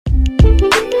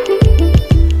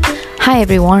Hi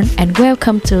everyone and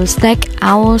welcome to Stack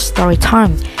Our Story Time.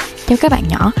 Chào các bạn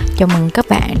nhỏ, chào mừng các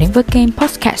bạn đến với kênh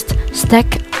podcast Stack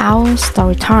Our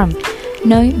Story Time,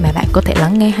 nơi mà bạn có thể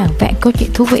lắng nghe hàng vạn câu chuyện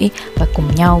thú vị và cùng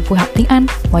nhau vui học tiếng Anh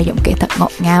qua giọng kể thật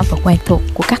ngọt ngào và quen thuộc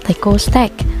của các thầy cô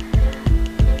Stack.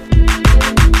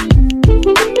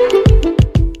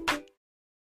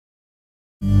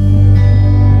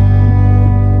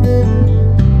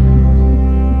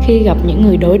 Khi gặp những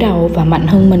người đối đầu và mạnh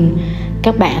hơn mình,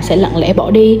 các bạn sẽ lặng lẽ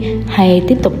bỏ đi hay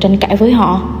tiếp tục tranh cãi với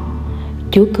họ?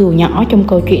 Chú cừu nhỏ trong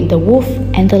câu chuyện The Wolf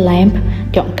and the Lamb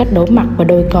chọn cách đối mặt và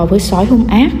đôi co với sói hung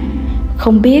ác.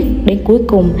 Không biết đến cuối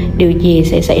cùng điều gì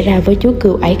sẽ xảy ra với chú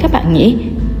cừu ấy các bạn nhỉ?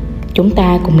 Chúng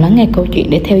ta cùng lắng nghe câu chuyện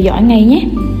để theo dõi ngay nhé!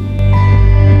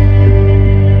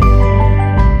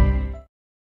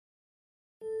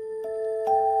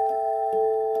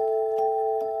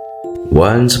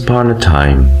 Once upon a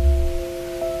time,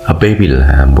 a baby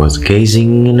lamb was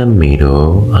gazing in a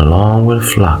meadow along with a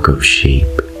flock of sheep.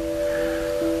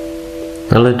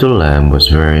 The little lamb was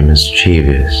very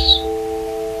mischievous.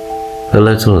 The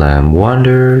little lamb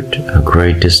wandered a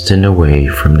great distance away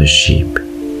from the sheep.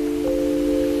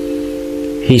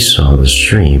 He saw the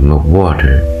stream of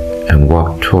water and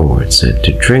walked towards it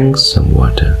to drink some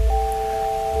water.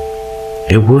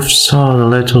 A wolf saw the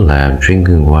little lamb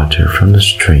drinking water from the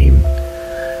stream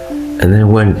and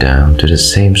then went down to the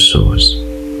same source,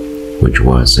 which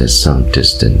was at some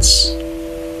distance.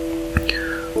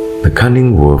 The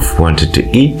cunning wolf wanted to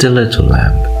eat the little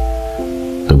lamb.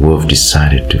 The wolf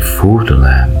decided to fool the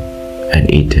lamb and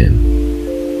eat him.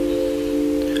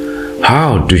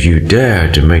 "How do you dare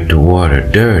to make the water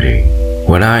dirty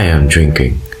when I am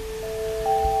drinking?"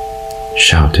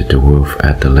 shouted the wolf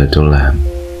at the little lamb.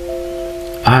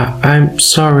 I'm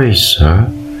sorry, sir.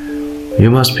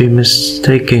 You must be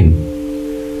mistaken.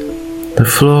 The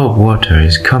flow of water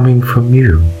is coming from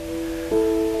you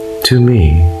to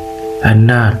me and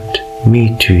not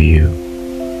me to you.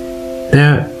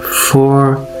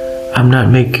 Therefore, I'm not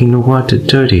making the water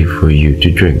dirty for you to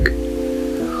drink,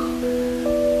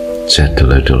 said the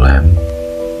little lamb.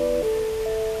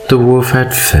 The wolf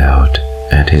had failed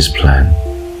at his plan.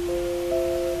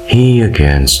 He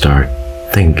again started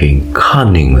thinking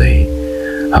cunningly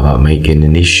about making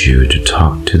an issue to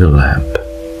talk to the lamb.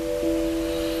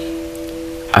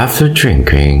 After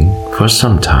drinking for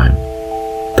some time,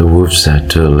 the wolf said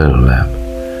to the little lamb,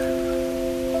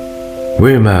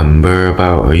 "Remember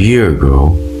about a year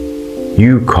ago,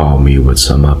 you called me with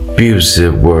some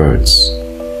abusive words.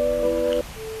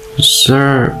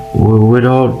 Sir, with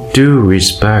all due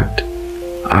respect,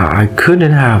 I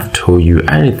couldn't have told you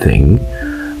anything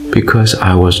because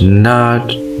I was not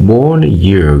born a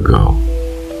year ago,"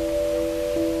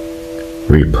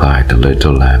 replied the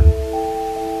little lamb.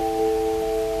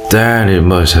 "Then it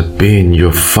must have been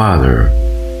your father.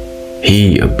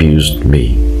 He abused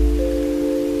me,"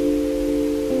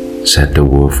 said the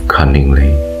wolf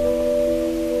cunningly.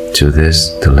 To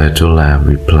this the little lamb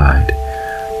replied,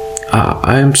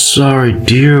 I'm sorry,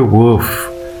 dear wolf.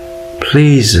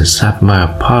 Please accept my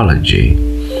apology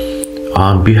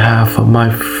on behalf of my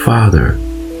father.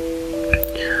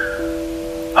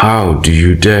 How do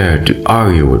you dare to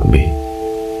argue with me?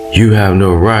 You have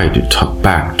no right to talk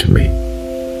back to me.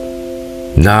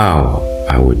 Now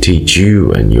I will teach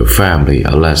you and your family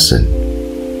a lesson.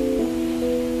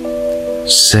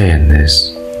 Saying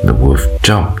this, the wolf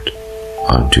jumped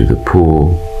onto the poor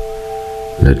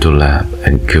little lamb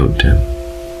and killed him.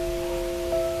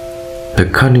 The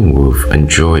cunning wolf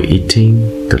enjoyed eating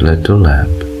the little lamb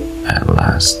at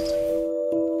last.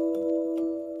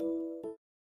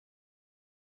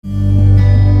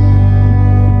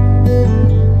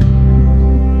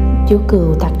 Chú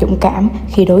cừu thật dũng cảm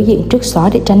khi đối diện trước sói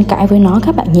để tranh cãi với nó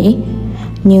các bạn nhỉ.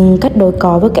 Nhưng cách đôi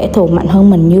co với kẻ thù mạnh hơn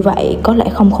mình như vậy có lẽ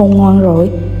không khôn ngoan rồi.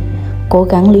 Cố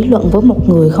gắng lý luận với một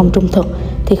người không trung thực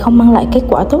thì không mang lại kết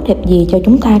quả tốt đẹp gì cho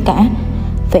chúng ta cả.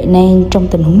 Vậy nên trong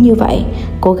tình huống như vậy,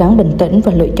 cố gắng bình tĩnh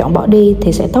và lựa chọn bỏ đi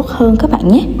thì sẽ tốt hơn các bạn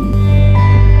nhé.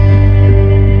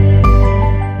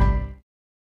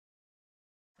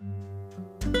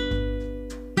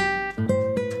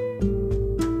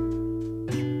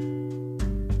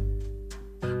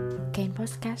 Kênh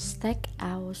podcast Stack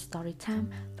Our Story Time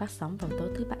phát sóng vào tối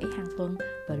thứ Bảy hàng tuần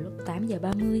vào lúc 8 giờ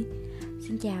 30.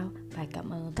 Xin chào và cảm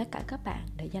ơn tất cả các bạn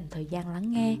đã dành thời gian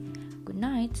lắng nghe. Good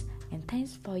night and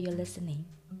thanks for your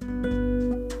listening.